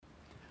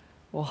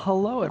Well,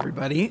 hello,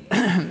 everybody.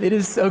 It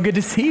is so good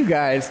to see you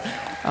guys.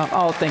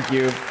 Thank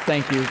you.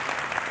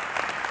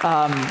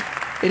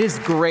 It is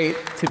great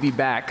to be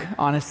back,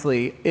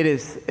 honestly. It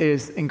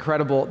is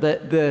incredible.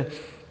 The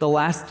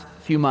last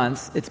few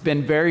months, it's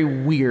been very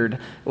weird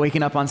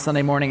waking up on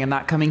Sunday morning and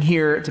not coming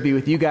here to be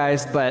with you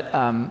guys, but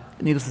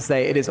needless to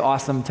say, it is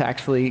awesome to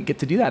actually get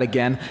to do that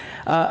again.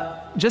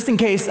 Just in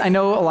case, I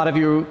know a lot of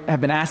you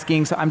have been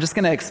asking, so I'm just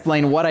going to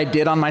explain what I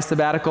did on my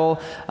sabbatical.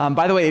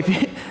 By the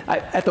way,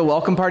 at the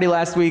welcome party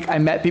last week, I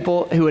met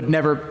people who had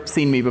never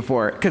seen me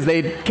before because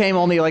they came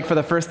only for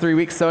the first 3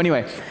 weeks. So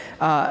anyway,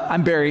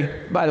 I'm Barry.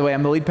 By the way,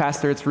 I'm the lead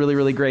pastor. It's really,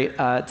 really great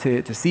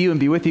to see you and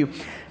be with you.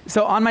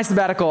 So on my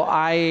sabbatical,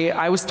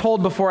 I was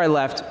told before I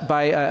left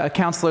by a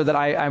counselor that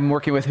I'm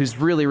working with who's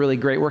really, really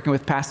great working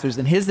with pastors.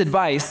 And his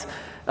advice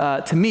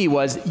to me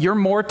was, you're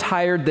more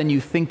tired than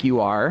you think you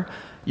are.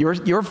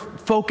 Your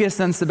focus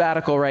on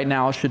sabbatical right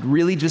now should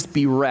really just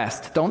be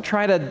rest. Don't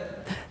try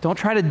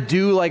to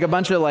do a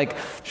bunch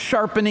of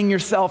sharpening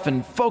yourself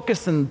and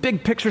focus and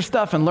big picture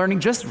stuff and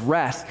learning. Just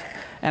rest.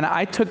 And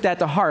I took that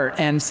to heart.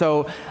 And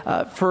so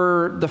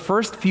for the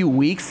first few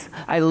weeks,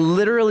 I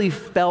literally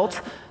felt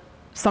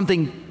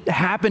something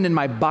happened in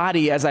my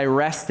body as I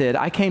rested.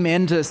 I came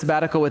into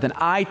sabbatical with an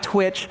eye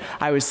twitch.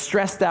 I was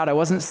stressed out. I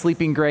wasn't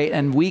sleeping great.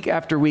 And week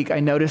after week, I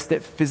noticed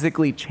it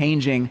physically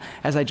changing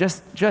as I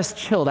just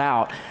chilled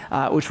out,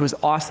 which was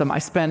awesome. I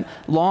spent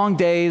long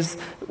days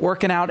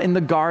working out in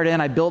the garden.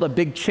 I built a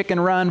big chicken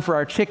run for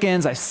our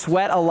chickens. I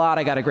sweat a lot.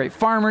 I got a great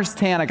farmer's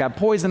tan. I got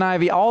poison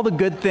ivy, all the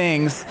good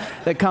things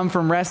that come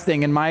from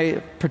resting in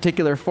my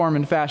particular form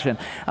and fashion.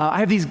 I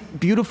have these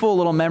beautiful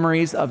little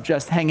memories of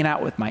just hanging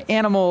out with my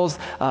animals,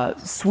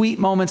 sweet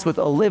moments with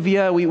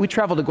Olivia. We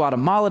traveled to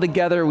Guatemala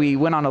together. We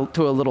went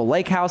to a little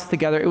lake house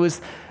together. It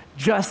was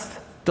just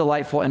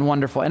delightful and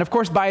wonderful. And of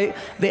course, by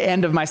the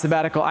end of my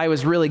sabbatical, I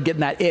was really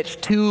getting that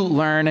itch to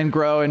learn and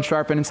grow and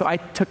sharpen. And so I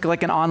took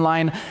an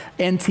online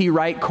N.T.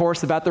 Wright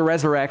course about the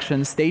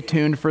resurrection. Stay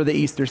tuned for the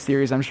Easter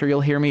series. I'm sure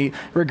you'll hear me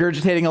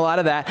regurgitating a lot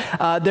of that.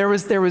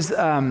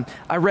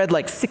 I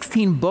read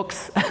 16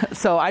 books.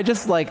 So I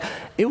just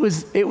it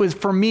was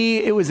for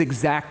me, it was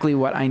exactly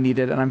what I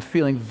needed. And I'm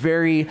feeling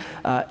very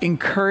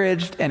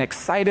encouraged and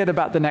excited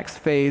about the next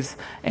phase.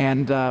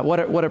 And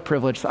what a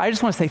privilege. So I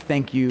just want to say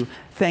thank you.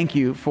 Thank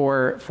you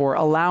for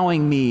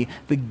allowing me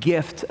the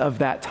gift of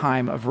that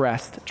time of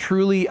rest.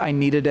 Truly, I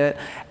needed it,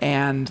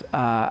 and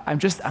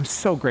I'm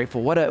so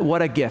grateful.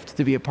 What a gift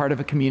to be a part of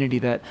a community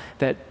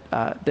that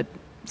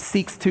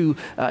seeks to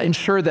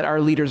ensure that our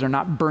leaders are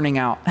not burning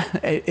out.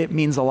 It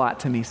means a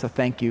lot to me, so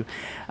thank you.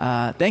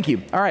 Thank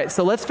you. All right,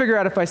 so let's figure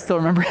out if I still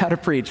remember how to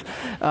preach.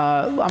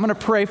 I'm going to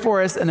pray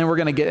for us, and then we're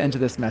going to get into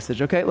this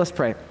message, okay? Let's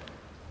pray.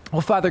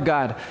 Well, Father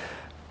God,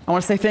 I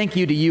want to say thank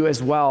you to you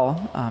as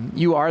well.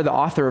 You are the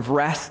author of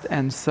rest,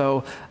 and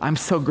so I'm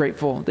so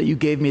grateful that you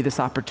gave me this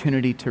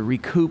opportunity to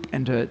recoup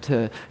and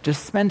to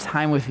just spend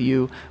time with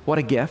you. What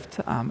a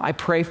gift. I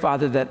pray,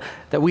 Father,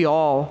 that we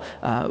all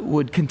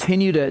would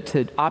continue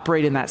to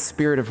operate in that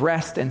spirit of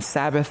rest and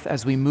Sabbath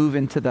as we move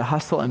into the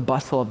hustle and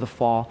bustle of the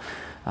fall.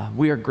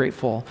 We are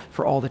grateful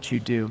for all that you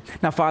do.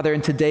 Now, Father,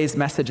 in today's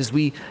message, as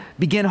we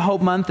begin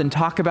Hope Month and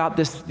talk about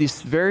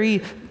this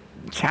very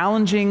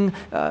challenging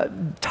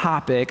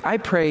topic, I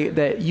pray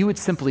that you would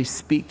simply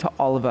speak to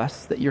all of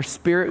us, that your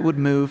Spirit would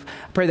move.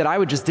 I pray that I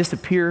would just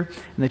disappear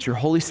and that your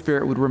Holy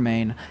Spirit would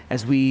remain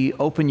as we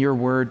open your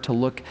word to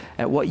look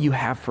at what you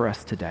have for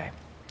us today.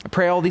 I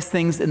pray all these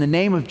things in the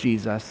name of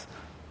Jesus.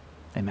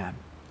 Amen.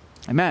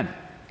 Amen.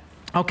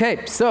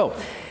 Okay, so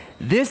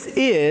this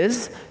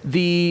is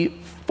the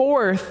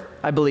fourth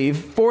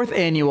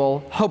annual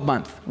Hope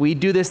Month. We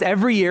do this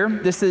every year.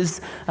 This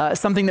is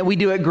something that we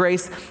do at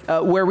Grace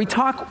where we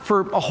talk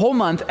for a whole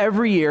month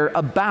every year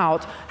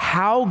about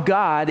how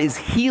God is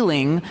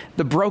healing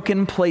the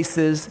broken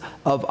places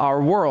of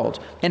our world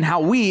and how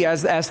we,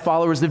 as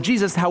followers of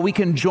Jesus, how we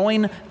can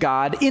join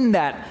God in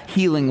that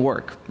healing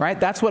work, right?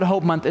 That's what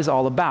Hope Month is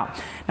all about.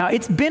 Now,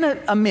 it's been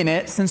a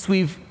minute since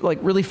we've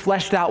really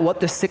fleshed out what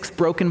the 6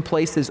 broken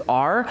places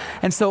are.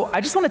 And so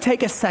I just want to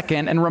take a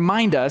second and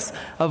remind us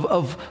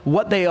of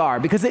what they are,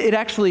 because it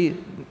actually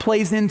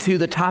plays into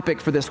the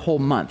topic for this whole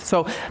month.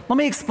 So let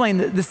me explain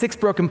the 6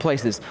 broken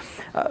places.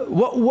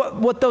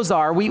 What those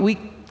are, we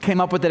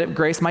came up with it at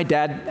Grace. My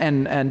dad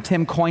and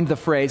Tim coined the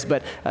phrase,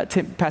 but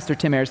Pastor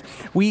Tim Ayers,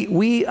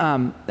 we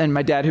and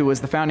my dad, who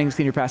was the founding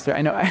senior pastor,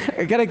 I know,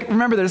 I got to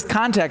remember there's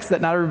context that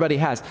not everybody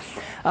has.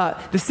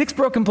 The 6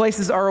 broken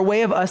places are a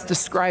way of us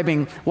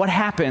describing what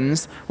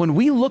happens when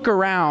we look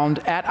around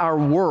at our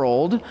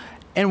world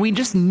and we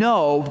just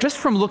know, just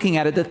from looking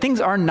at it, that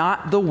things are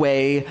not the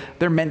way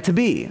they're meant to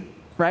be,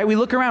 right? We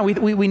look around,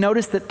 we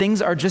notice that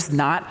things are just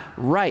not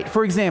right.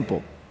 For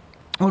example,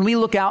 when we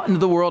look out into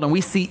the world and we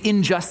see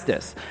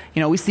injustice,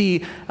 we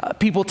see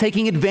people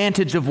taking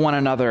advantage of one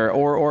another,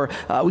 or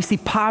we see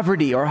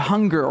poverty or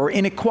hunger or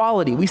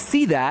inequality. We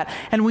see that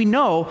and we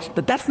know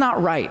that that's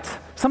not right.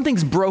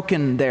 Something's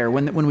broken there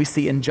when we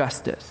see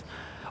injustice.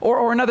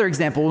 Or another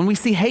example, when we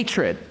see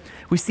hatred,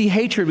 We see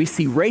hatred, we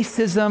see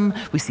racism,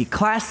 we see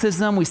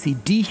classism, we see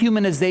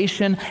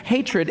dehumanization.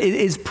 Hatred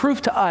is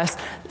proof to us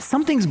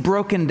something's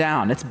broken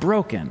down. It's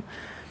broken.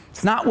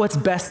 It's not what's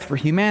best for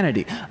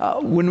humanity.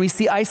 When we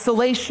see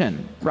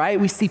isolation, right?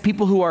 We see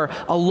people who are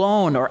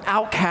alone or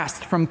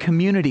outcast from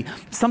community.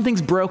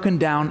 Something's broken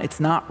down.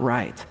 It's not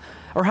right.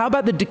 Or how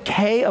about the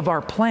decay of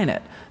our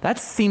planet? That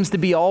seems to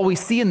be all we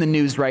see in the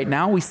news right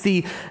now. We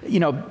see,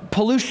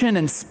 pollution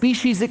and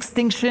species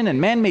extinction and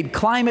man-made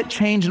climate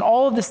change and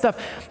all of this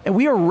stuff. And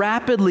we are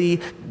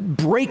rapidly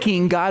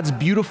breaking God's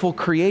beautiful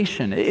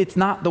creation. It's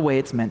not the way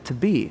it's meant to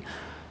be.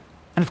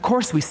 And of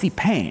course, we see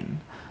pain.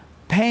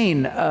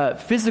 Pain,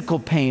 physical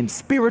pain,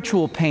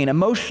 spiritual pain,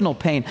 emotional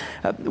pain.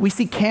 We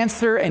see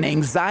cancer and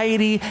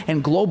anxiety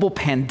and global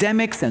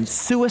pandemics and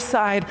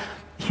suicide.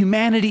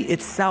 Humanity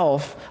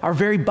itself, our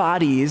very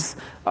bodies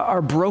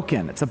are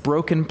broken. It's a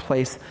broken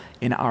place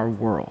in our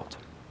world.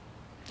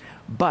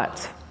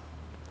 But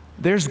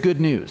there's good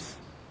news.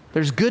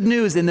 There's good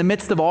news in the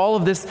midst of all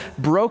of this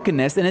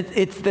brokenness, and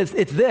it's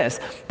this,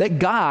 that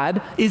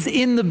God is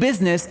in the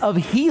business of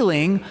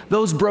healing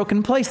those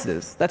broken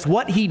places. That's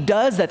what he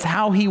does. That's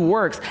how he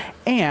works.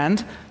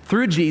 And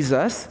through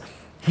Jesus,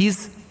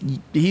 he's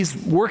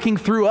working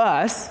through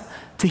us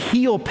to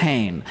heal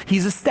pain.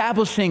 He's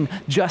establishing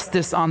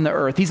justice on the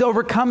earth. He's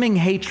overcoming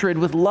hatred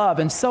with love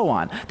and so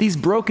on. These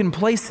broken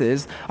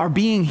places are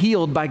being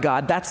healed by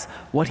God. That's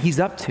what he's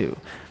up to.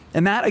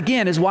 And that,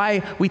 again, is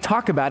why we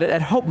talk about it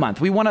at Hope Month.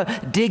 We want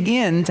to dig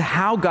into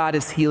how God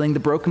is healing the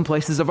broken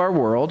places of our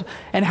world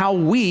and how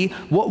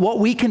what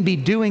we can be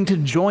doing to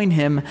join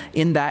him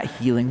in that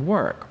healing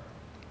work.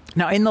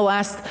 Now, in the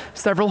last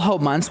several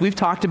Hope Months, we've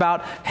talked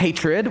about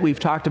hatred, we've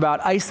talked about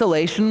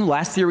isolation.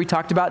 Last year, we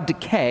talked about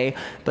decay.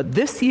 But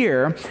this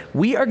year,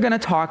 we are going to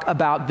talk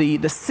about the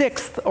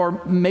sixth, or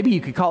maybe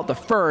you could call it the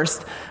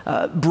first,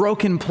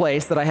 broken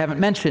place that I haven't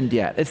mentioned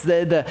yet. It's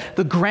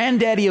the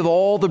granddaddy of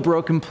all the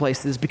broken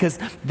places, because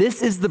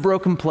this is the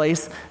broken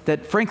place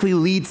that, frankly,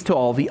 leads to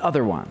all the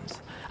other ones.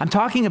 I'm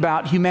talking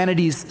about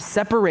humanity's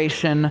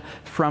separation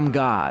from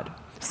God.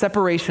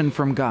 Separation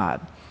from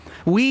God.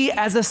 We,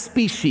 as a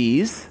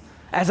species,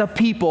 as a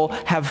people,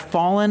 have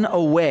fallen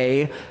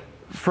away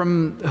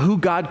from who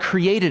God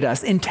created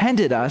us,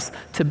 intended us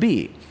to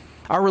be.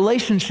 Our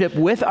relationship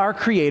with our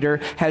Creator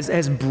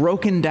has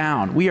broken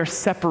down. We are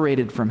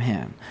separated from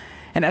him.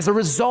 And as a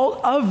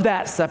result of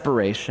that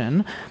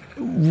separation,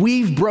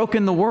 we've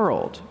broken the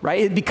world,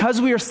 right?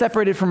 Because we are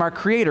separated from our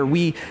Creator,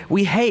 we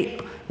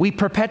hate, we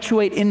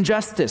perpetuate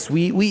injustice,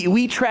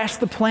 we trash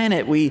the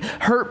planet, we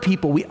hurt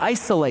people, we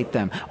isolate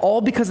them,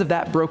 all because of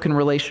that broken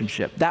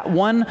relationship. That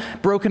one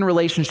broken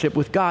relationship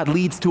with God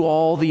leads to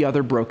all the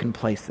other broken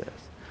places.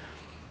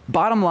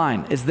 Bottom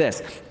line is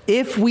this: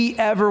 if we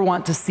ever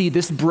want to see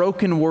this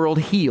broken world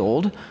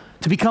healed,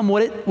 to become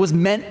what it was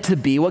meant to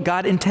be, what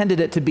God intended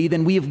it to be,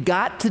 then we have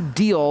got to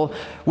deal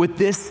with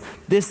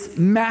this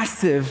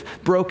massive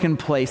broken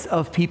place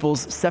of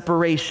people's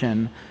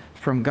separation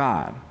from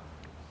God.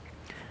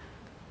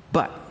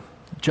 But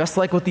just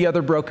like with the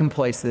other broken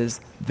places,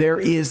 there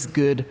is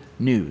good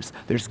news.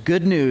 There's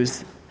good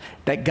news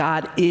that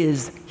God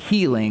is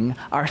healing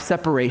our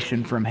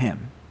separation from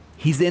him.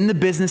 He's in the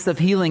business of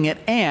healing it,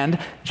 and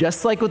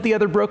just like with the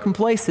other broken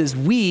places,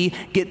 we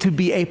get to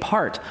be a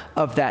part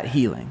of that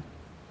healing.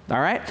 All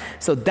right?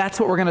 So that's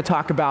what we're going to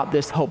talk about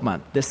this Hope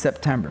Month, this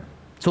September.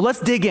 So let's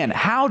dig in.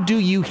 How do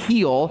you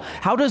heal?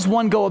 How does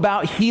one go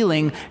about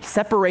healing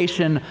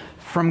separation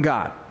from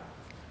God?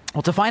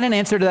 Well, to find an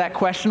answer to that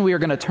question, we are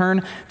going to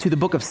turn to the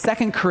book of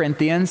 2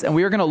 Corinthians, and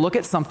we are going to look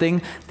at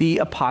something the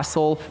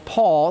Apostle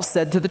Paul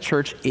said to the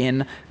church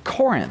in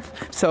Corinth.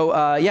 So,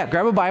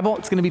 grab a Bible.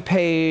 It's going to be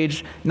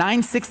page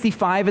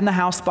 965 in the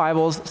House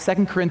Bibles,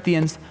 2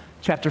 Corinthians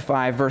chapter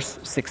 5, verse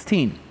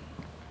 16.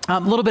 A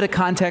little bit of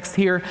context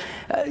here.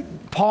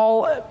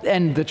 Paul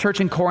and the church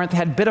in Corinth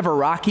had a bit of a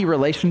rocky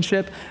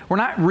relationship. We're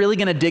not really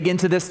going to dig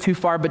into this too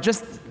far, but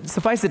just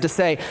suffice it to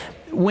say,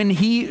 when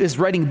he is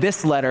writing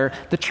this letter,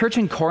 the church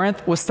in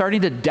Corinth was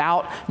starting to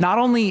doubt not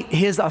only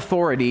his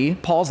authority,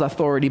 Paul's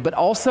authority, but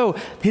also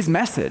his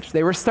message.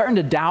 They were starting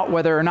to doubt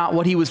whether or not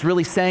what he was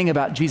really saying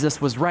about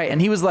Jesus was right.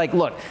 And he was like,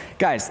 look,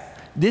 guys,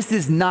 this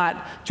is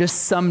not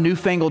just some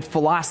newfangled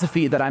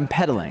philosophy that I'm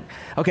peddling.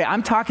 Okay,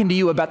 I'm talking to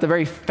you about the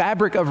very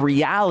fabric of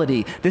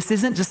reality. This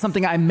isn't just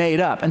something I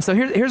made up. And so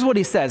here's what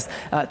he says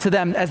to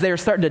them as they are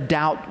starting to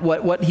doubt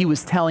what he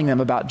was telling them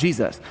about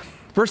Jesus.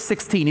 Verse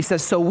 16, he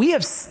says, "So we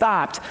have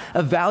stopped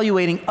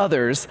evaluating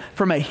others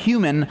from a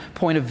human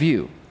point of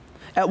view.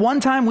 At one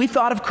time, we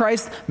thought of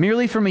Christ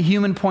merely from a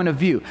human point of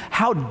view.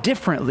 How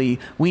differently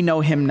we know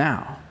him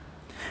now.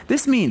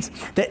 This means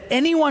that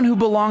anyone who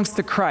belongs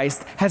to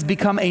Christ has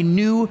become a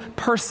new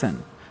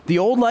person. The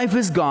old life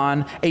is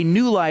gone, a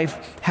new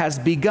life has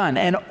begun.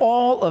 And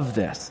all of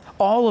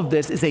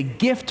this is a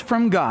gift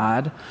from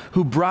God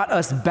who brought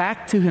us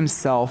back to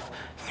himself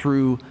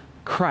through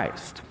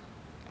Christ."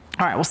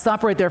 All right, we'll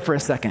stop right there for a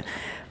second.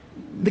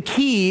 The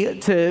key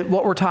to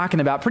what we're talking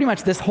about, pretty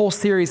much this whole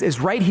series, is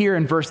right here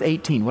in verse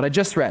 18, what I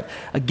just read.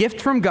 A gift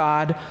from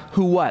God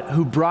who what?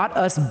 Who brought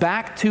us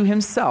back to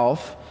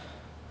himself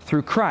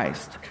through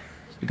Christ.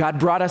 God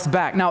brought us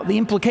back. Now, the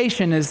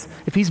implication is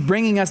if he's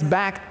bringing us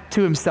back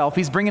to himself,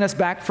 he's bringing us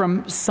back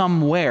from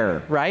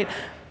somewhere, right?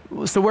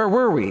 So where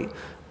were we?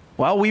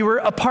 Well, we were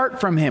apart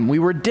from him. We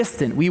were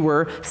distant. We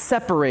were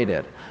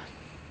separated.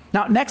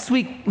 Now, next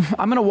week,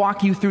 I'm going to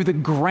walk you through the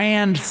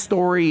grand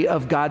story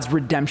of God's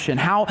redemption,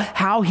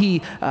 how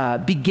he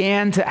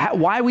began to,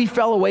 why we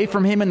fell away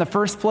from him in the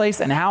first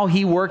place, and how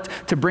he worked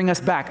to bring us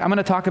back. I'm going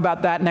to talk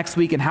about that next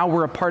week and how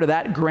we're a part of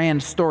that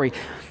grand story.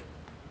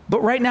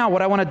 But right now,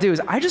 what I want to do is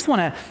I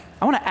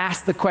want to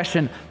ask the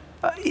question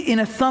in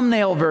a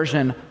thumbnail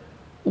version,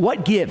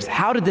 what gives?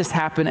 How did this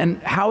happen?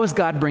 And how is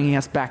God bringing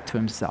us back to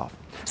himself?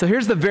 So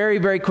here's the very,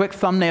 very quick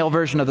thumbnail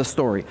version of the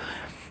story.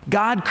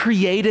 God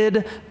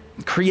created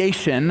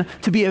creation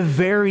to be a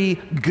very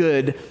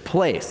good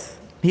place.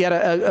 He had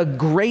a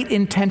great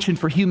intention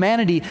for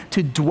humanity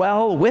to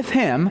dwell with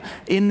him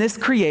in this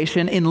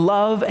creation in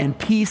love and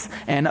peace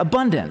and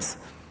abundance.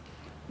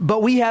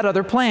 But we had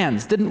other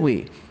plans, didn't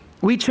we?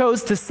 We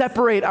chose to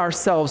separate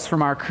ourselves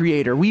from our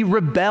Creator. We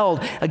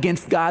rebelled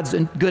against God's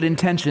good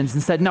intentions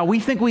and said, no, we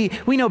think we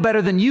know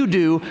better than you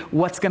do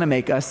what's going to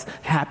make us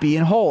happy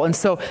and whole. And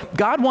so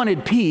God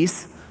wanted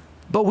peace,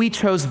 but we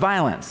chose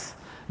violence.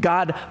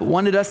 God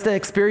wanted us to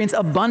experience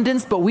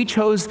abundance, but we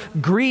chose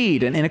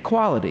greed and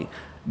inequality.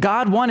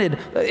 God wanted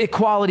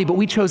equality, but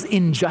we chose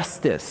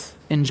injustice.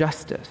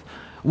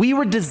 We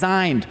were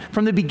designed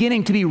from the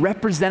beginning to be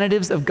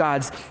representatives of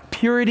God's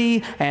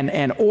purity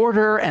and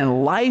order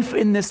and life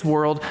in this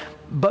world,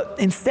 but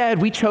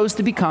instead we chose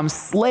to become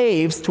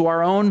slaves to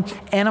our own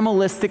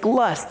animalistic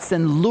lusts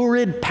and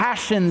lurid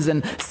passions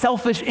and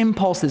selfish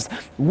impulses.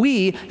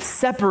 We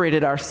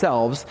separated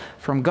ourselves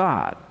from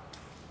God.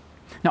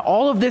 Now,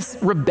 all of this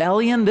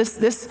rebellion,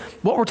 this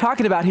what we're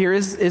talking about here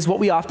is what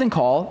we often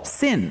call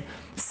sin.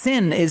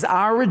 Sin is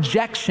our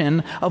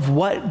rejection of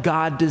what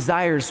God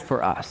desires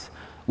for us.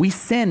 We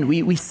sinned.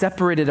 We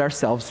separated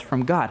ourselves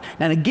from God.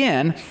 And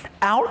again,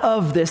 out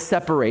of this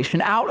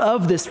separation, out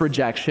of this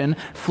rejection,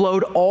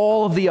 flowed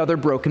all of the other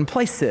broken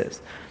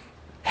places.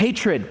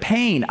 Hatred,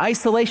 pain,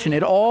 isolation,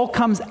 it all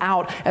comes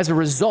out as a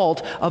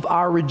result of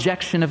our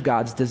rejection of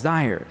God's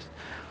desires.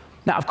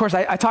 Now, of course,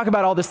 I talk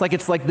about all this like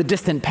it's like the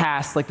distant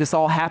past, like this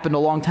all happened a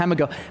long time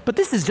ago. But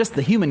this is just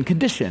the human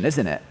condition,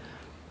 isn't it?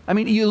 I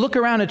mean, you look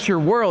around at your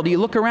world, you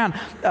look around,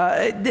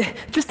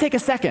 just take a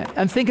second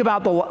and think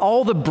about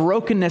all the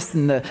brokenness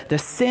and the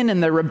sin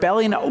and the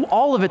rebellion,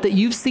 all of it that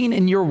you've seen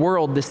in your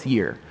world this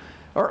year,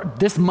 or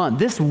this month,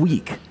 this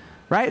week,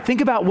 right?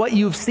 Think about what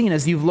you've seen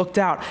as you've looked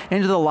out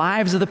into the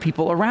lives of the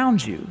people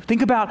around you.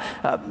 Think about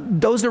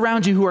those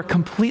around you who are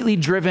completely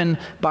driven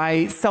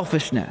by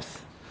selfishness.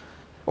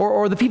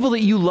 Or the people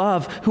that you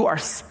love who are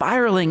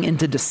spiraling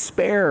into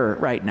despair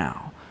right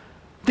now.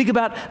 Think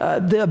about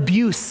the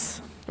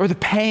abuse or the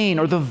pain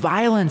or the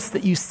violence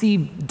that you see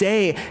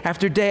day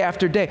after day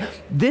after day.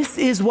 This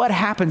is what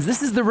happens.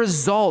 This is the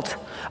result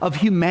of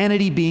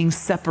humanity being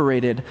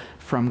separated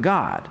from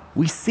God.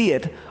 We see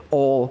it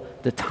all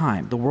the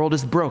time. The world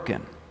is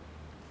broken.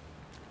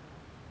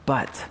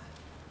 But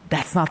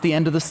that's not the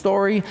end of the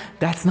story.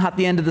 That's not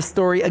the end of the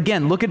story.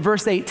 Again, look at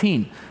verse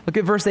 18. Look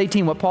at verse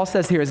 18. What Paul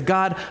says here is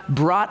God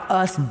brought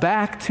us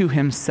back to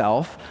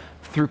himself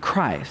through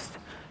Christ.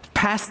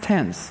 Past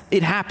tense.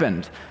 It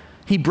happened.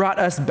 He brought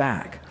us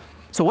back.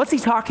 So what's he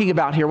talking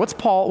about here? What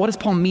does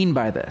Paul mean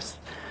by this?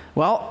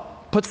 Well,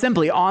 put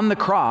simply, on the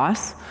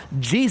cross,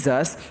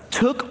 Jesus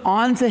took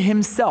onto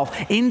himself,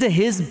 into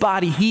his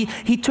body,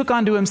 he took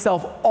onto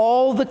himself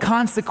all the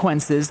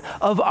consequences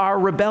of our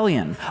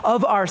rebellion,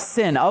 of our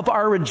sin, of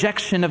our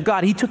rejection of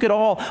God. He took it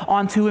all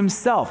onto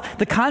himself.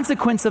 The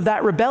consequence of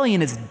that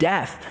rebellion is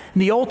death,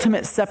 and the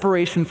ultimate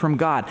separation from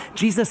God.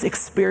 Jesus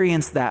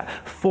experienced that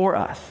for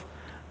us.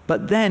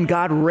 But then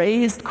God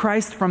raised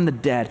Christ from the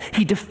dead.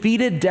 He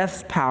defeated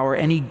death's power,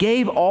 and he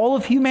gave all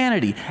of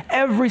humanity,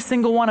 every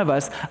single one of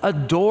us, a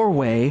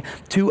doorway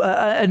to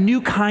a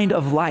new kind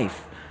of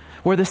life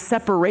where the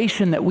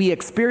separation that we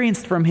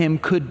experienced from him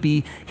could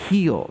be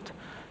healed.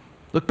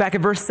 Look back at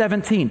verse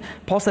 17.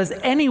 Paul says,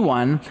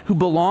 anyone who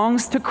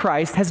belongs to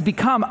Christ has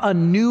become a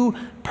new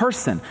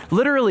person.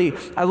 Literally,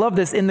 I love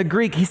this. In the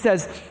Greek, he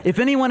says, if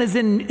anyone is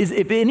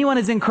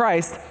in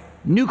Christ,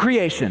 new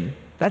creation.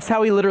 That's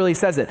how he literally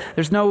says it.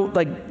 There's no,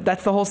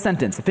 that's the whole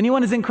sentence. If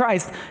anyone is in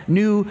Christ,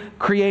 new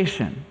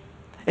creation.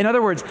 In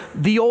other words,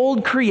 the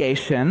old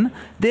creation,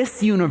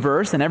 this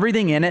universe and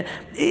everything in it,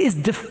 is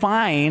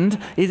defined,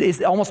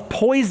 is almost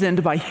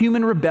poisoned by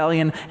human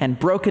rebellion and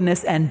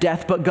brokenness and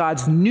death. But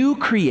God's new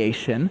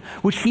creation,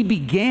 which he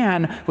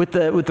began with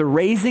the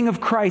raising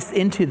of Christ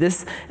into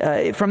this,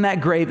 from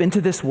that grave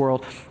into this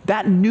world,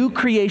 that new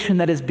creation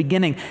that is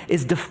beginning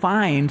is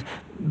defined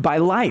by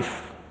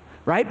life.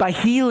 right? By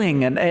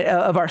healing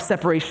of our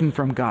separation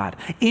from God.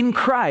 In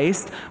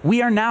Christ,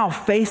 we are now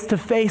face to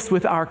face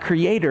with our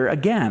Creator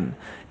again,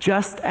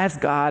 just as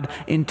God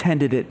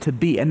intended it to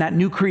be. And that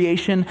new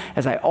creation,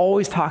 as I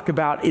always talk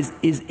about, is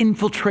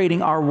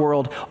infiltrating our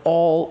world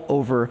all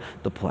over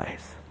the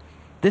place.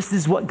 This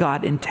is what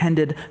God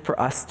intended for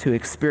us to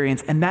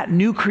experience. And that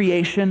new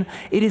creation,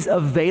 it is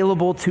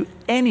available to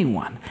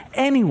anyone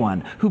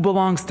who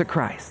belongs to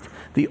Christ.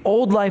 The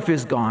old life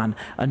is gone,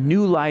 a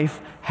new life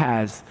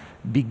has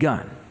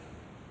begun.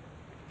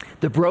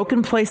 The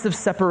broken place of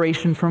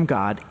separation from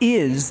God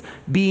is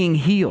being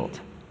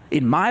healed.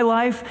 In my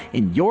life,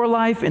 in your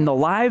life, in the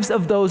lives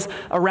of those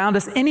around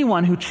us,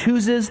 anyone who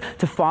chooses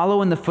to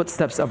follow in the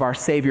footsteps of our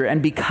Savior.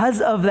 And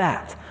because of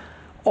that,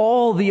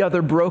 all the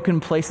other broken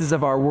places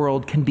of our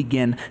world can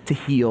begin to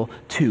heal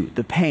too.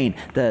 The pain,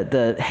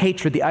 the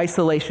hatred, the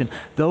isolation,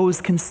 those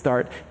can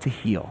start to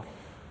heal.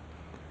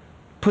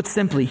 Put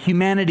simply,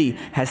 humanity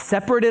has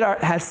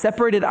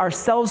separated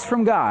ourselves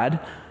from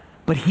God,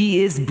 but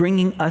He is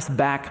bringing us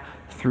back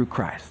through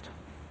Christ.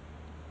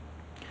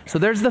 So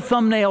there's the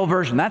thumbnail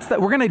version.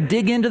 We're going to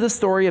dig into the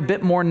story a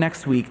bit more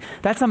next week.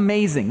 That's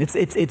amazing.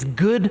 It's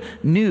good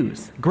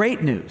news,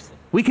 great news.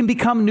 We can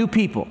become new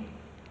people.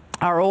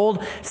 Our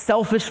old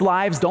selfish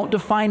lives don't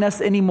define us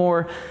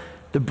anymore.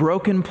 The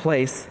broken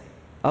places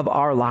of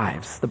our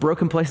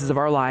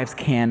lives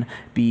can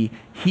be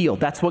healed.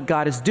 That's what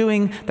God is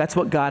doing. That's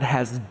what God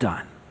has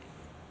done.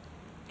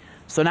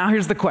 So now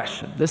here's the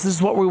question. This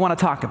is what we want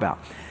to talk about.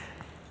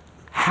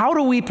 How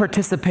do we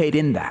participate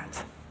in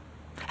that?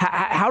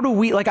 How do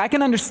we, I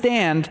can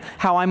understand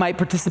how I might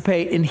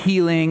participate in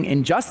healing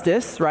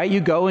injustice, right? You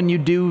go and you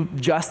do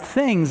just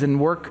things and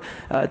work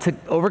to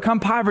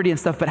overcome poverty and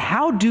stuff, but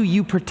how do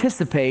you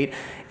participate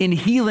in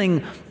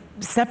healing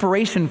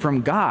separation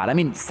from God? I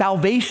mean,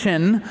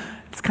 salvation,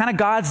 it's kind of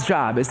God's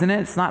job, isn't it?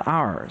 It's not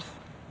ours.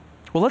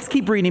 Well, let's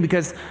keep reading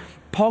because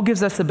Paul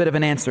gives us a bit of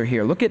an answer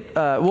here. Look at,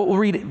 we'll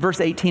read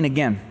verse 18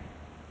 again.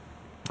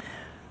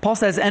 Paul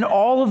says, and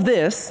all of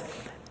this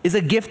is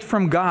a gift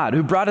from God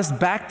who brought us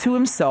back to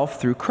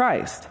Himself through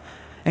Christ.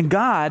 And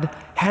God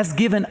has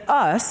given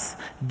us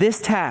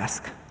this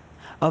task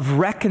of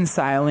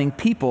reconciling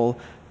people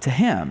to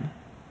Him.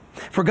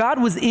 For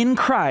God was in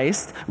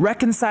Christ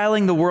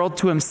reconciling the world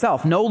to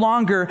Himself, no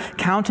longer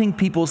counting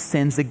people's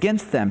sins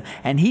against them.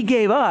 And He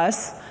gave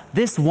us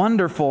this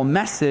wonderful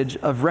message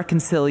of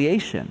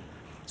reconciliation.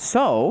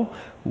 So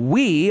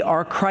we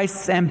are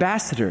Christ's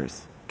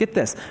ambassadors. Get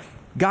this.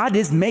 God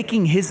is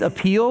making His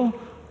appeal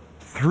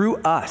through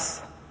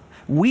us.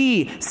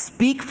 We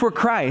speak for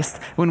Christ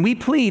when we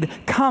plead,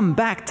 come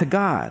back to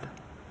God.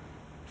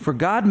 For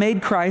God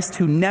made Christ,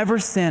 who never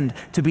sinned,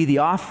 to be the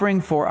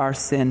offering for our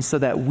sins so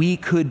that we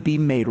could be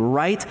made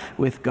right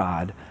with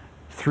God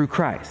through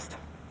Christ.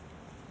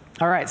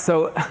 All right,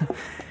 so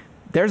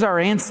there's our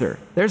answer.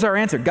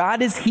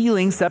 God is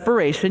healing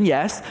separation,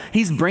 yes.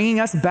 He's bringing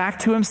us back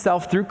to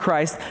Himself through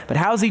Christ. But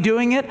how's He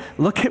doing it?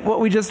 Look at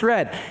what we just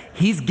read.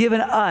 He's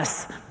given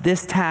us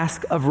this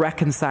task of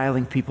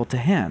reconciling people to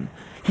Him.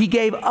 He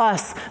gave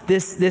us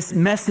this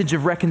message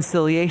of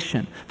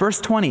reconciliation. Verse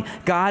 20,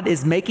 God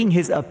is making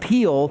His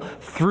appeal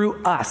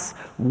through us.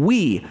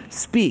 We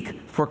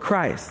speak for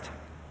Christ.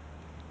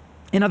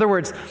 In other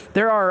words,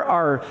 there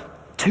are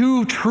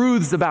two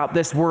truths about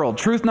this world.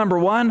 Truth number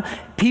one,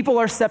 people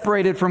are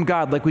separated from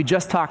God, like we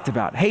just talked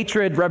about.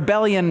 Hatred,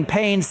 rebellion,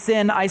 pain,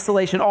 sin,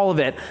 isolation, all of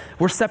it.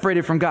 We're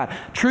separated from God.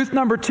 Truth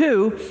number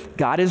two,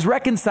 God is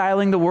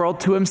reconciling the world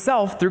to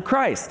Himself through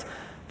Christ.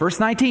 Verse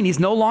 19, He's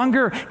no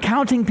longer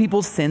counting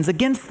people's sins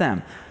against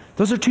them.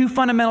 Those are two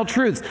fundamental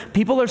truths.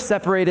 People are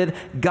separated,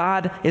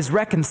 God is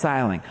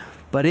reconciling.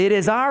 But it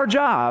is our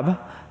job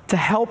to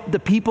help the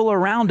people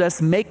around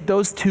us make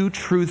those two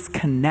truths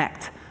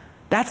connect.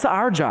 That's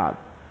our job.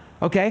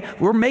 Okay?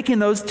 We're making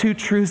those two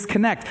truths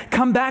connect.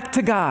 Come back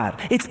to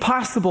God. It's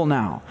possible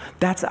now.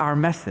 That's our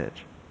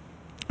message.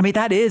 I mean,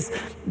 that is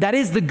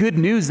the good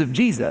news of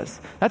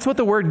Jesus. That's what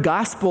the word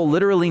gospel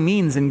literally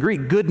means in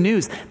Greek, good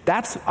news.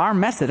 That's our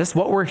message. That's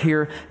what we're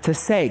here to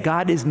say.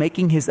 God is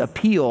making His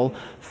appeal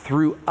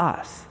through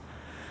us.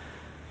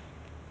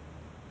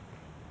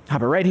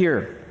 But right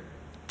here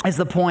is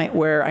the point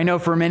where I know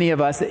for many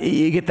of us,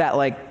 you get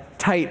that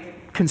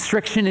tight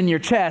constriction in your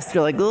chest.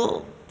 You're like,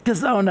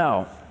 oh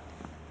no.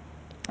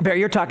 Barry,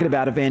 you're talking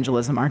about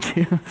evangelism, aren't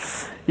you?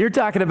 You're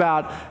talking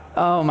about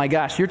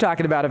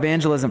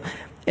evangelism.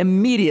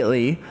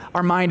 Immediately,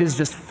 our mind is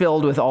just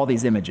filled with all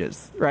these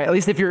images, right? At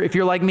least if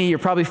you're like me, you're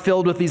probably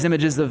filled with these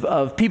images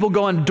of people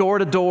going door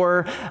to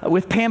door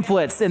with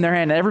pamphlets in their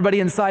hand. And everybody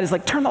inside is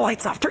like, turn the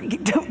lights off. We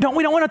don't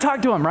want to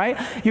talk to them, right?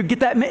 You get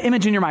that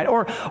image in your mind.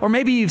 Or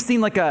maybe you've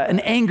seen an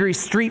angry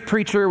street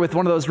preacher with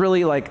one of those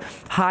really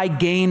high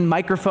gain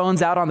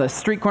microphones out on the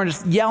street corner,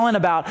 just yelling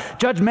about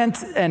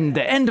judgment and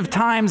the end of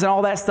times and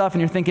all that stuff.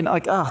 And you're thinking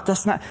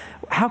that's not,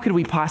 how could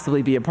we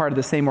possibly be a part of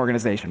the same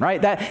organization,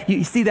 right? That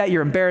you see that,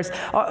 you're embarrassed.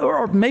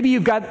 Or maybe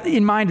you've got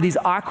in mind these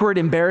awkward,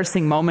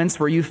 embarrassing moments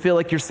where you feel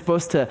like you're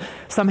supposed to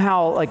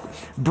somehow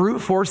brute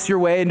force your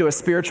way into a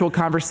spiritual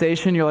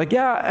conversation. You're like,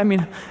 yeah, I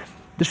mean,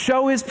 The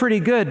show is pretty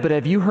good, but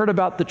have you heard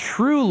about the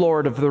true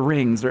Lord of the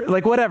Rings? Or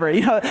like whatever,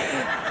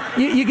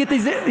 you get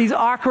these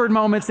awkward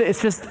moments.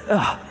 It's just,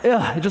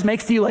 it just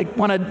makes you like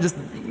want to just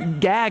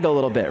gag a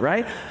little bit,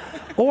 right?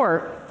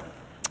 Or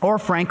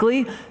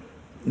frankly,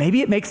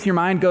 maybe it makes your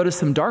mind go to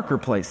some darker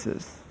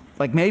places.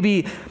 Like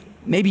maybe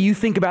you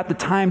think about the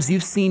times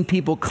you've seen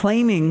people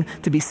claiming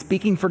to be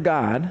speaking for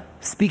God,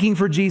 speaking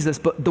for Jesus,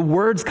 but the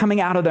words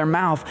coming out of their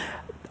mouth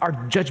are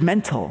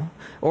judgmental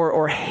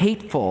or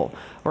hateful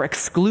or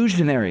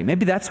exclusionary.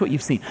 Maybe that's what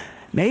you've seen.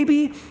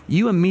 Maybe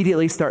you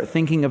immediately start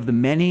thinking of the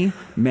many,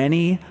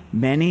 many,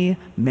 many,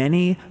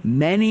 many,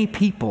 many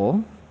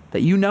people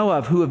that you know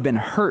of who have been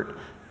hurt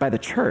by the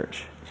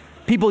church.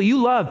 People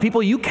you love,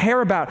 people you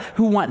care about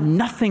who want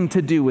nothing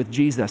to do with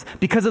Jesus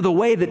because of the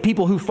way that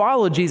people who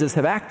follow Jesus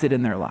have acted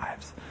in their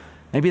lives.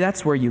 Maybe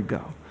that's where you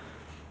go.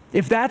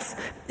 If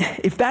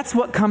that's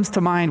what comes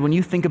to mind when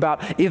you think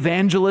about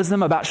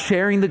evangelism, about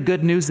sharing the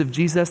good news of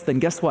Jesus, then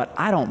guess what?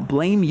 I don't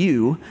blame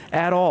you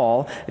at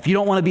all if you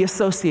don't want to be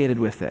associated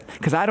with it,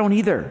 because I don't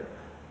either,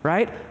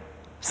 right?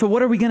 So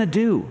what are we going to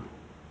do?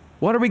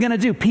 What are we going to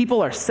do?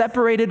 People are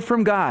separated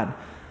from God.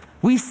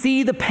 We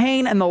see the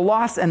pain and the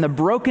loss and the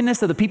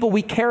brokenness of the people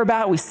we care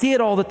about. We see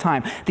it all the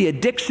time. The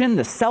addiction,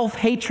 the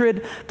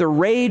self-hatred, the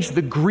rage,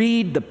 the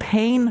greed, the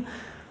pain.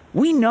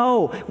 We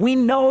know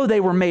they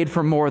were made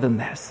for more than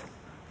this.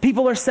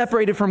 People are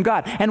separated from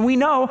God. And we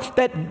know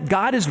that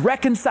God is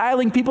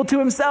reconciling people to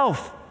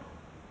himself.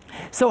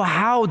 So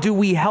how do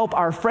we help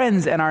our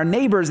friends and our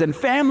neighbors and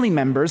family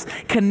members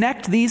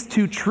connect these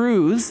two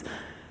truths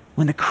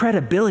when the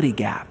credibility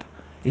gap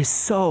is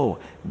so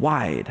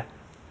wide?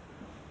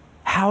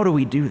 How do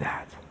we do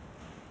that?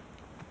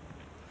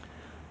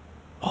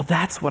 Well,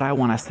 that's what I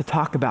want us to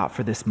talk about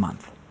for this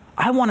month.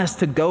 I want us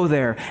to go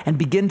there and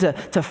begin to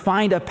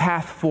find a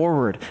path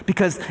forward,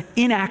 because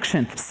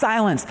inaction,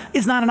 silence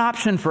is not an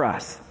option for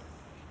us.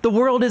 The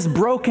world is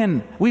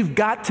broken. We've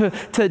got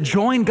to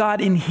join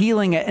God in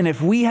healing it. And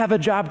if we have a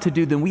job to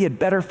do, then we had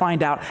better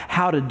find out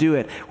how to do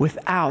it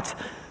without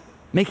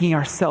making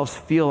ourselves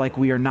feel like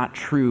we are not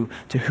true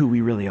to who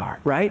we really are,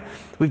 right?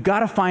 We've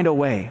got to find a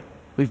way.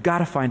 We've got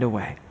to find a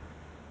way.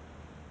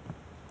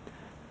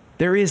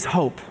 There is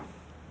hope.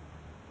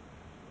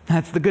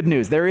 That's the good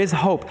news. There is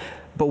hope,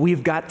 but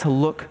we've got to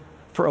look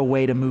for a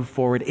way to move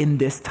forward in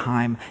this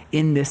time,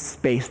 in this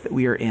space that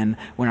we are in,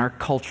 when our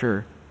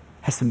culture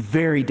has some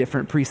very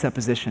different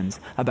presuppositions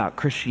about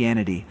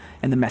Christianity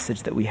and the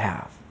message that we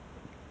have.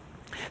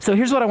 So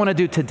here's what I want to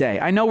do today.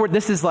 I know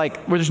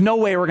there's no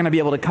way we're going to be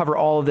able to cover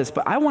all of this,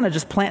 but I want to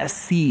just plant a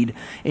seed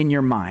in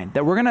your mind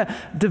that we're going to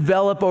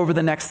develop over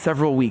the next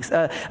several weeks.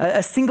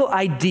 A single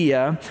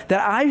idea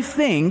that I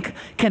think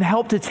can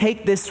help to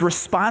take this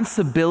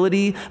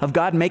responsibility of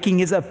God making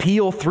his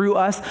appeal through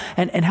us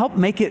and help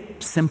make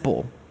it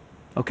simple,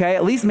 okay?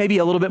 At least maybe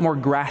a little bit more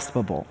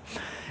graspable.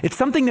 It's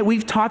something that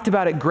we've talked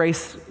about at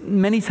Grace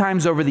many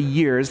times over the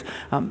years,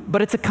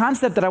 but it's a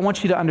concept that I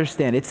want you to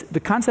understand. It's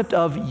the concept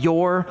of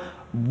your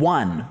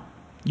one.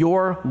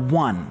 Your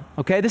one.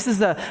 Okay? This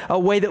is a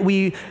way that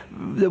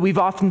we've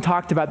often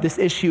talked about this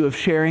issue of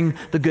sharing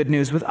the good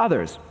news with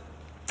others.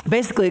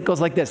 Basically, it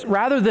goes like this.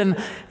 Rather than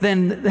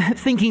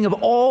thinking of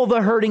all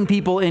the hurting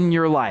people in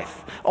your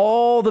life,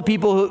 all the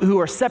people who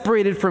are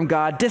separated from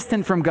God,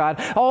 distant from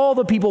God, all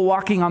the people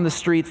walking on the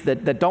streets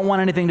that don't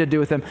want anything to do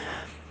with him,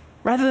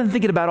 rather than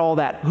thinking about all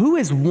that, who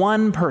is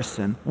one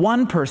person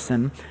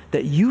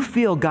that you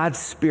feel God's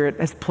Spirit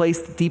has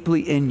placed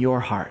deeply in your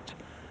heart?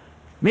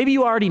 Maybe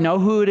you already know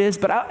who it is,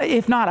 but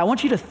if not, I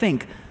want you to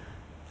think.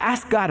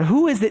 Ask God,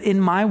 who is it in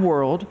my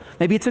world?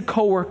 Maybe it's a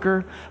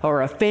coworker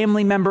or a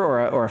family member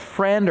or a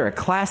friend or a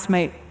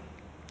classmate.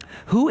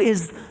 Who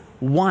is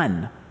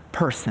one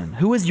person?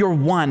 Who is your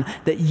one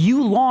that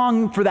you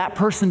long for that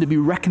person to be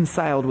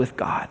reconciled with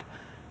God,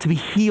 to be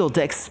healed,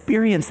 to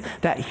experience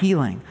that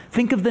healing?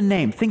 Think of the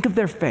name. Think of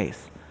their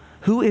faith.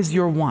 Who is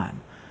your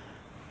one?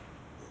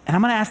 And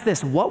I'm going to ask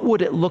this. What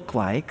would it look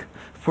like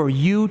for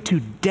you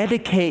to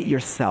dedicate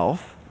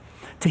yourself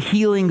to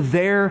healing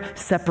their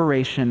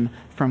separation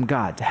from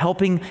God, to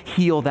helping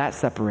heal that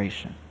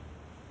separation?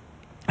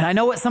 And I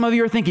know what some of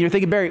you are thinking. You're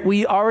thinking, Barry,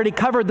 we already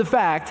covered the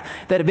fact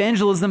that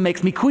evangelism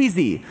makes me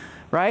queasy,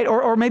 right?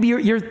 Or maybe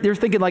you're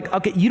thinking like,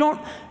 okay, you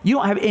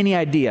don't have any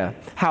idea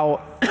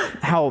how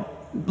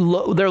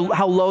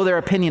low their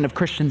opinion of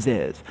Christians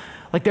is.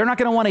 Like, they're not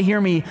going to want to hear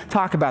me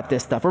talk about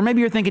this stuff. Or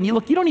maybe you're thinking, you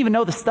don't even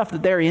know the stuff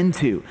that they're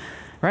into,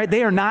 right?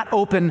 They are not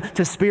open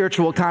to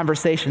spiritual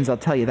conversations, I'll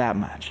tell you that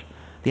much.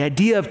 The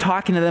idea of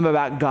talking to them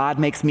about God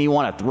makes me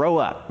want to throw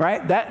up,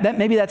 right? That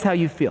maybe that's how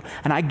you feel.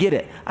 And I get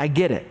it.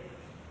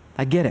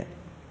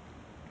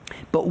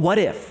 But what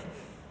if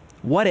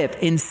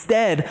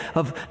instead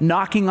of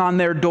knocking on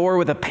their door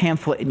with a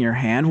pamphlet in your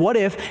hand, what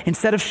if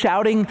instead of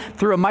shouting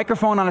through a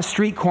microphone on a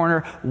street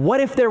corner, what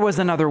if there was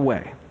another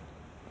way?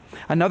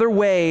 Another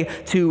way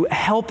to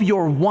help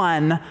your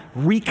one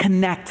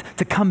reconnect,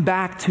 to come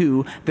back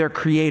to their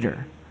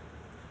Creator?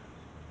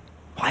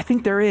 Well, I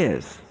think there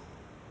is.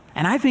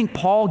 And I think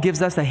Paul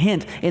gives us a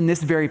hint in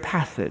this very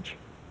passage.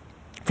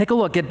 Take a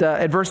look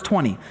at verse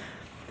 20.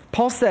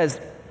 Paul says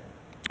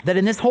that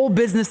in this whole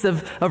business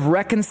of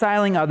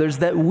reconciling others,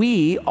 that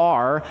we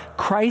are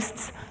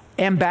Christ's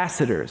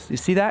ambassadors. You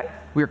see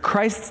that? We are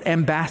Christ's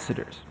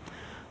ambassadors.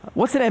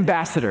 What's an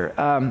ambassador?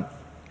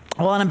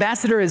 Well, an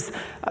ambassador is,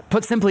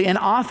 put simply, an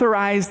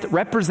authorized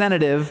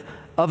representative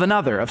of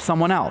another, of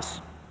someone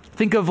else.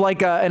 Think of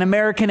like an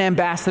American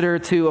ambassador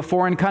to a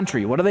foreign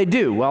country. What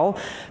do? Well,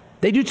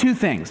 they do two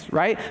things,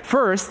 right?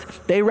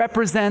 First, they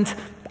represent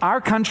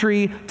our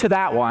country to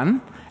that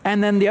one,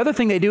 and then the other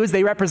thing they do is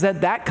they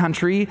represent that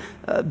country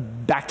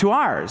back to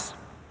ours.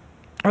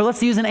 Or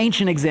let's use an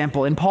ancient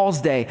example. In Paul's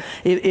day,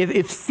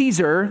 if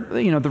Caesar,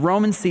 the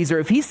Roman Caesar,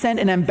 if he sent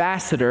an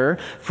ambassador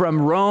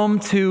from Rome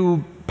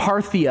to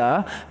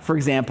Parthia, for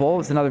example,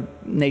 it's another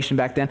nation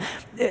back then,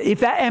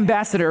 if that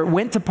ambassador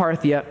went to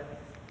Parthia,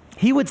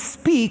 he would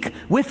speak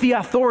with the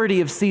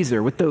authority of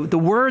Caesar, with the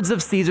words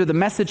of Caesar, the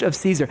message of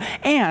Caesar.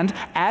 And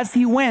as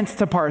he went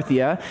to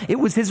Parthia, it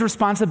was his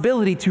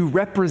responsibility to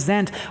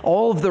represent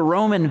all of the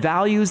Roman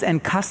values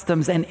and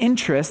customs and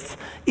interests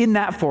in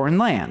that foreign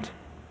land,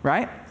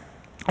 right?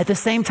 At the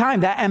same time,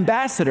 that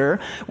ambassador,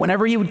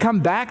 whenever he would come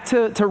back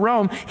to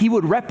Rome, he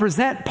would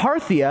represent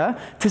Parthia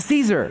to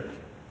Caesar.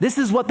 This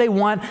is what they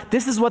want.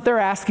 This is what they're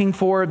asking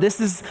for.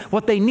 This is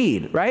what they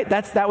need, right?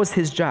 That was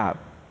his job.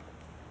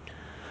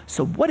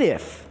 So what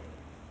if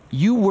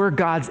you were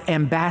God's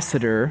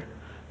ambassador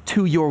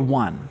to your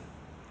one?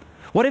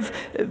 What if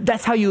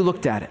that's how you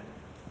looked at it?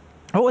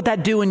 What would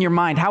that do in your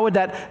mind? How would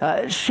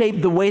that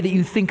shape the way that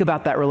you think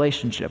about that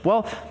relationship?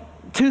 Well,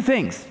 two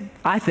things,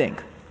 I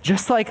think.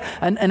 Just like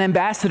an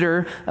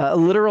ambassador, a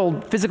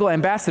literal physical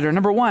ambassador,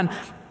 number one,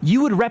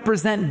 you would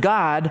represent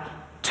God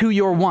to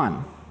your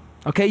one.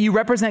 Okay, you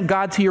represent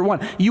God to your one.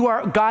 You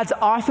are God's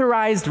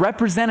authorized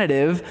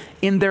representative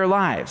in their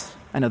lives.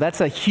 I know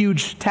that's a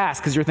huge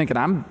task because you're thinking,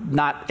 I'm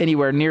not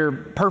anywhere near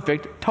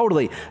perfect.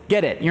 Totally,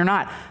 get it. You're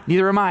not.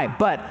 Neither am I.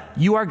 But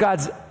you are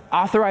God's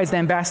authorized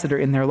ambassador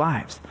in their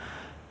lives.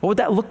 What would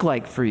that look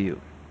like for you?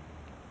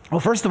 Well,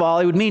 first of all,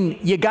 it would mean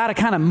you got to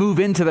kind of move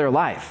into their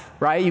life,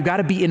 right? You got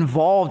to be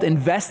involved,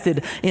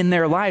 invested in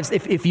their lives.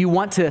 If you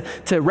want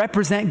to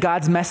represent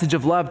God's message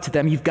of love to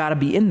them, you've got to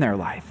be in their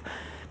life.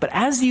 But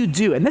as you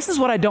do, and this is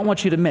what I don't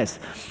want you to miss,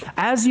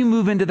 as you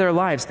move into their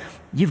lives,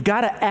 you've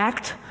got to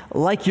act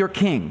like your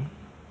king.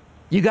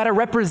 You got to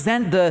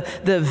represent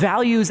the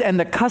values and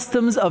the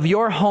customs of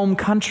your home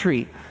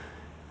country.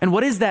 And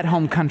what is that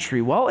home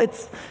country? Well,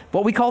 it's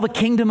what we call the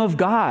kingdom of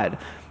God.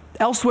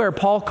 Elsewhere,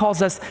 Paul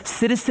calls us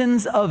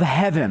citizens of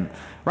heaven,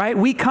 right?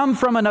 We come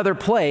from another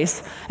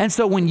place, and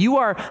so when you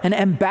are an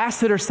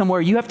ambassador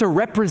somewhere, you have to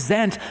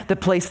represent the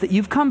place that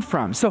you've come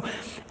from. So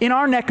in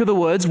our neck of the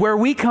woods, where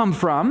we come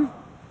from,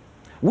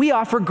 we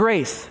offer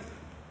grace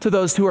to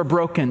those who are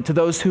broken, to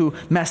those who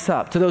mess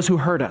up, to those who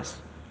hurt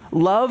us.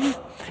 Love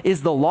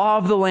is the law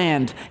of the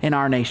land in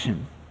our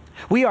nation.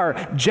 We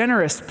are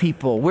generous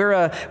people. We're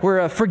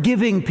a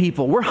forgiving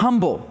people. We're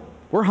humble.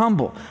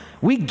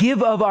 We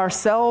give of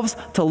ourselves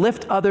to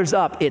lift others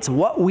up. It's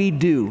what we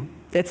do.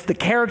 It's the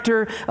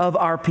character of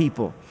our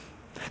people.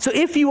 So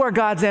if you are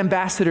God's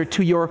ambassador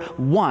to your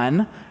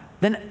one,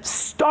 then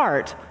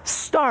start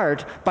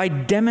by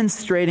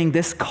demonstrating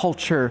this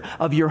culture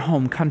of your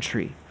home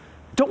country.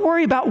 Don't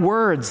worry about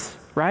words,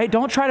 right?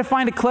 Don't try to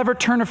find a clever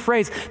turn of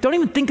phrase. Don't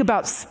even think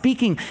about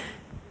speaking.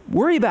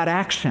 Worry about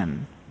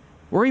action.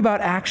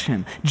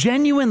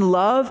 Genuine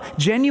love,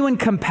 genuine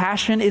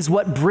compassion is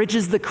what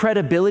bridges the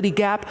credibility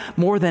gap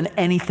more than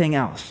anything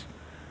else.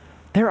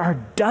 There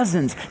are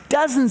dozens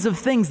of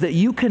things that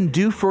you can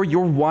do for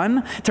your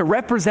one to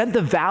represent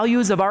the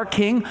values of our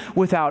King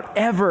without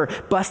ever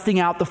busting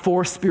out the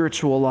four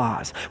spiritual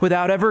laws,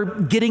 without ever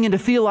getting into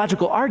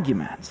theological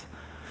arguments.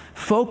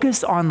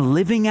 Focus on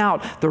living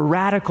out the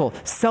radical,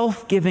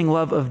 self-giving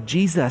love of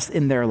Jesus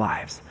in their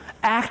lives.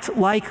 Act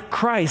like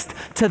Christ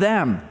to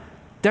them.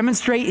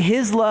 Demonstrate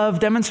his love,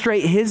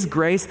 demonstrate his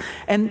grace,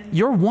 and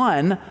your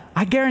one,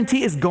 I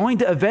guarantee, is going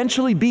to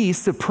eventually be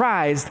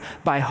surprised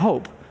by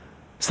hope.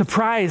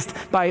 Surprised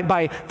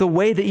by the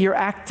way that you're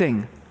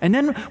acting. And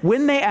then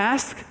when they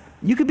ask,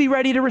 you could be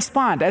ready to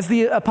respond. As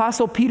the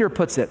Apostle Peter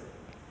puts it,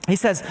 he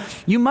says,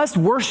 you must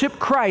worship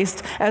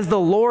Christ as the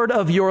Lord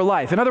of your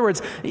life. In other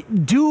words,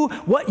 do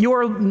what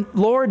your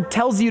Lord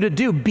tells you to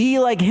do. Be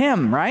like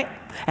him, right?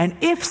 And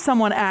if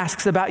someone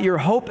asks about your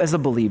hope as a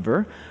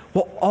believer,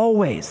 well,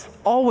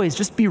 always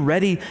just be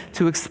ready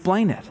to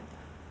explain it.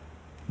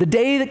 The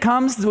day that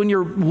comes when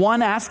your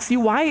one asks you,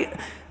 why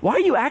are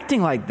you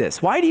acting like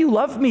this? Why do you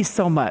love me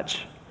so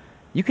much?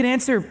 You can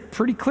answer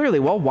pretty clearly,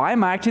 well, why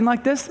am I acting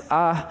like this?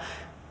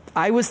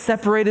 I was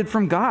separated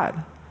from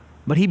God,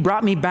 but he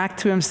brought me back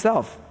to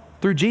himself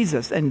through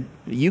Jesus, and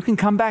you can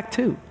come back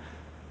too.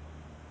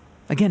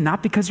 Again,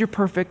 not because you're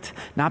perfect,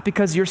 not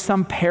because you're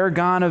some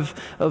paragon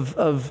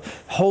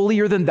of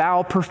holier than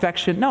thou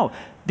perfection. No,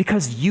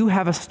 because you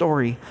have a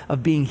story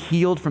of being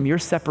healed from your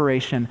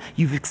separation.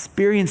 You've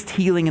experienced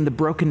healing in the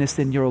brokenness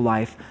in your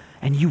life,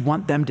 and you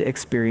want them to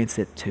experience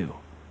it too.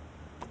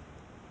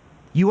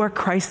 You are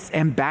Christ's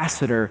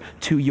ambassador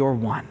to your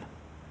one.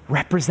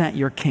 Represent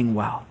your king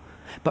well.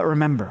 But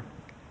remember,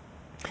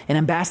 an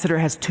ambassador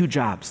has two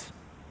jobs.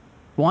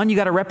 One, you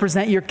got to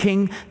represent your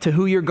king to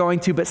who you're going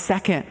to, but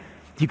second,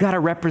 you got to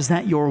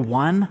represent your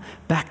one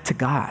back to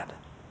God.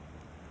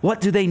 What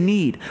do they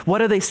need?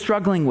 What are they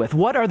struggling with?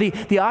 What are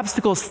the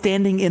obstacles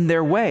standing in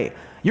their way?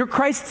 You're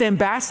Christ's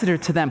ambassador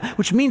to them,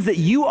 which means that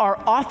you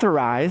are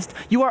authorized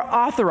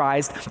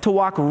to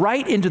walk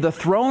right into the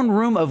throne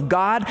room of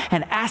God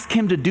and ask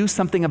him to do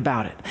something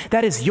about it.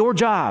 That is your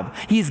job.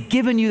 He's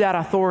given you that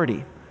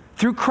authority.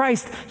 Through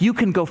Christ, you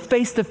can go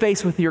face to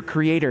face with your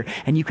Creator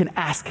and you can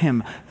ask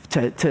him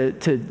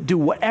to do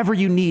whatever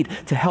you need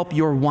to help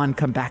your one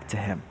come back to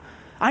him.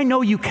 I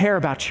know you care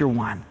about your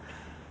one.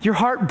 Your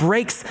heart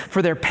breaks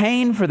for their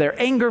pain, for their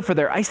anger, for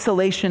their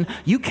isolation.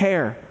 You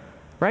care,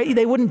 right?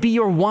 They wouldn't be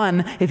your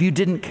one if you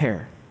didn't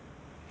care.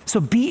 So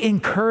be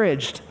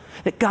encouraged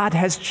that God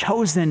has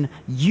chosen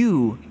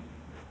you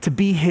to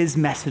be his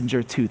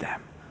messenger to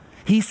them.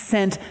 He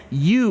sent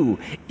you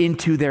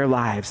into their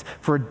lives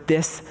for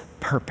this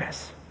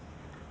purpose.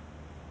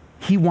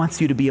 He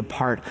wants you to be a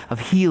part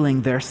of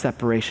healing their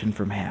separation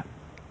from him.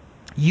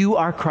 You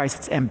are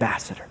Christ's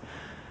ambassador.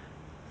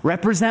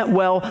 Represent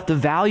well the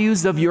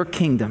values of your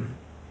kingdom,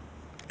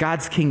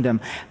 God's kingdom,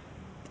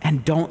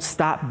 and don't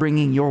stop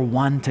bringing your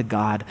one to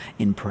God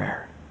in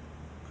prayer.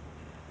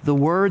 The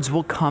words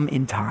will come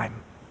in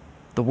time.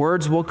 The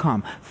words will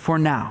come. For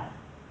now,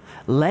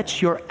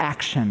 let your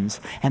actions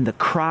and the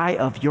cry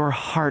of your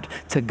heart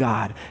to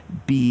God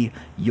be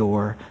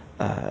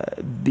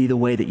the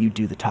way that you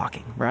do the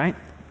talking, right?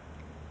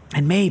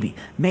 And maybe,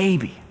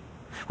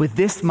 with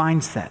this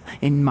mindset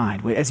in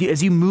mind, as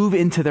you move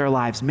into their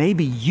lives,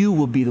 maybe you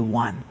will be the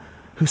one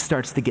who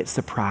starts to get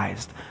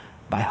surprised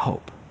by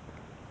hope.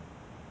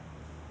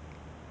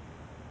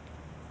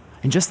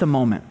 In just a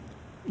moment,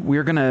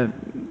 we're going to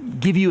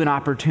give you an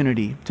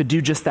opportunity to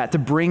do just that, to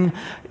bring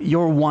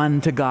your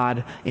one to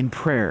God in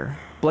prayer.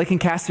 Blake and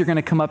Cassie are going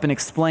to come up and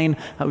explain.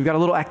 We've got a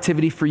little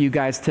activity for you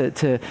guys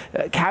to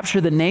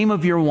capture the name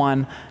of your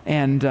one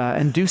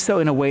and do so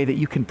in a way that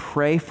you can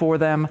pray for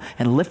them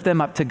and lift them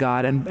up to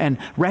God and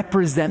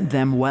represent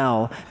them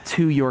well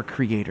to your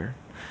Creator.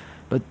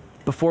 But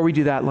before we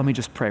do that, let me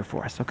just pray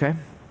for us, okay?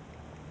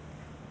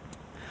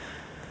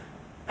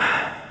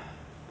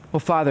 Well,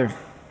 Father,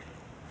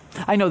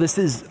 I know this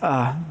is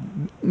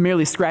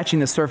merely scratching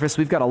the surface.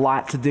 We've got a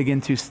lot to dig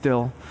into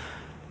still.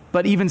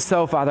 But even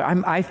so, Father,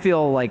 I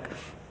feel like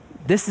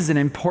this is an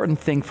important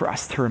thing for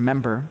us to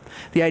remember.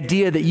 The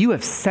idea that you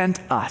have sent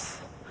us.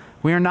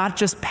 We are not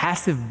just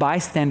passive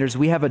bystanders.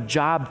 We have a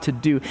job to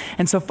do.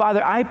 And so,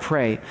 Father, I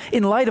pray,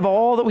 in light of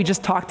all that we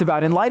just talked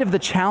about, in light of the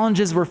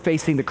challenges we're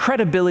facing, the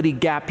credibility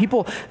gap,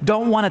 people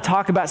don't want to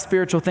talk about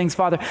spiritual things,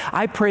 Father,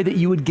 I pray that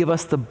you would give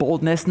us the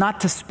boldness,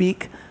 not to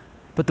speak,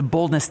 but the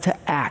boldness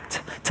to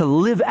act, to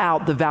live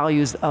out the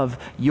values of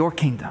your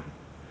kingdom.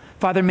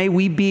 Father, may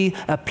we be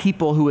a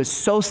people who is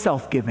so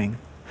self-giving,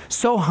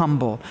 so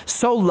humble,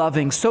 so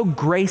loving, so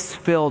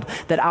grace-filled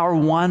that our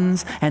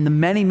ones and the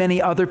many,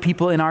 many other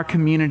people in our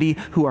community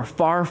who are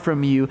far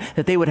from you,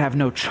 that they would have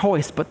no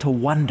choice but to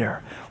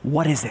wonder,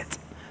 what is it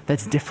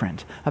that's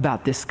different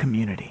about this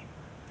community?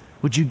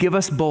 Would you give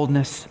us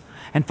boldness?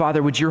 And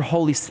Father, would your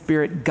Holy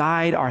Spirit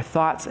guide our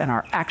thoughts and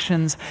our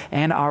actions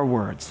and our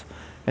words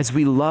as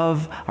we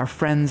love our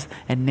friends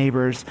and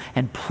neighbors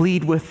and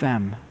plead with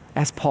them,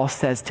 as Paul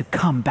says, to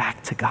come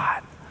back to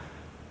God.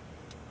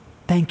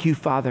 Thank you,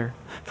 Father,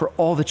 for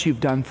all that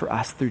you've done for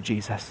us through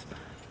Jesus.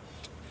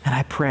 And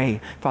I pray,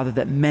 Father,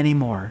 that many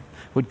more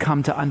would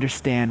come to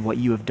understand what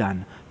you have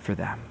done for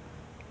them.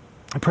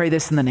 I pray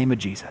this in the name of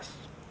Jesus.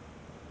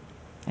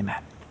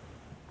 Amen.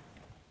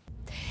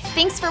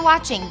 Thanks for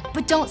watching,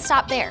 but don't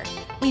stop there.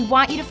 We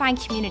want you to find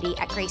community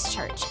at Grace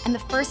Church, and the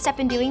first step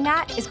in doing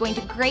that is going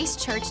to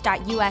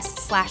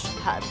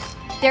gracechurch.us/hub.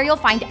 There you'll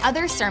find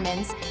other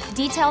sermons,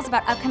 details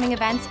about upcoming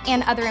events,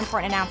 and other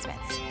important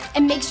announcements.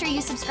 And make sure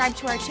you subscribe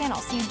to our channel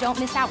so you don't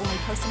miss out when we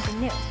post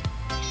something new.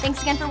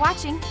 Thanks again for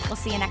watching. We'll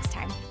see you next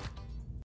time.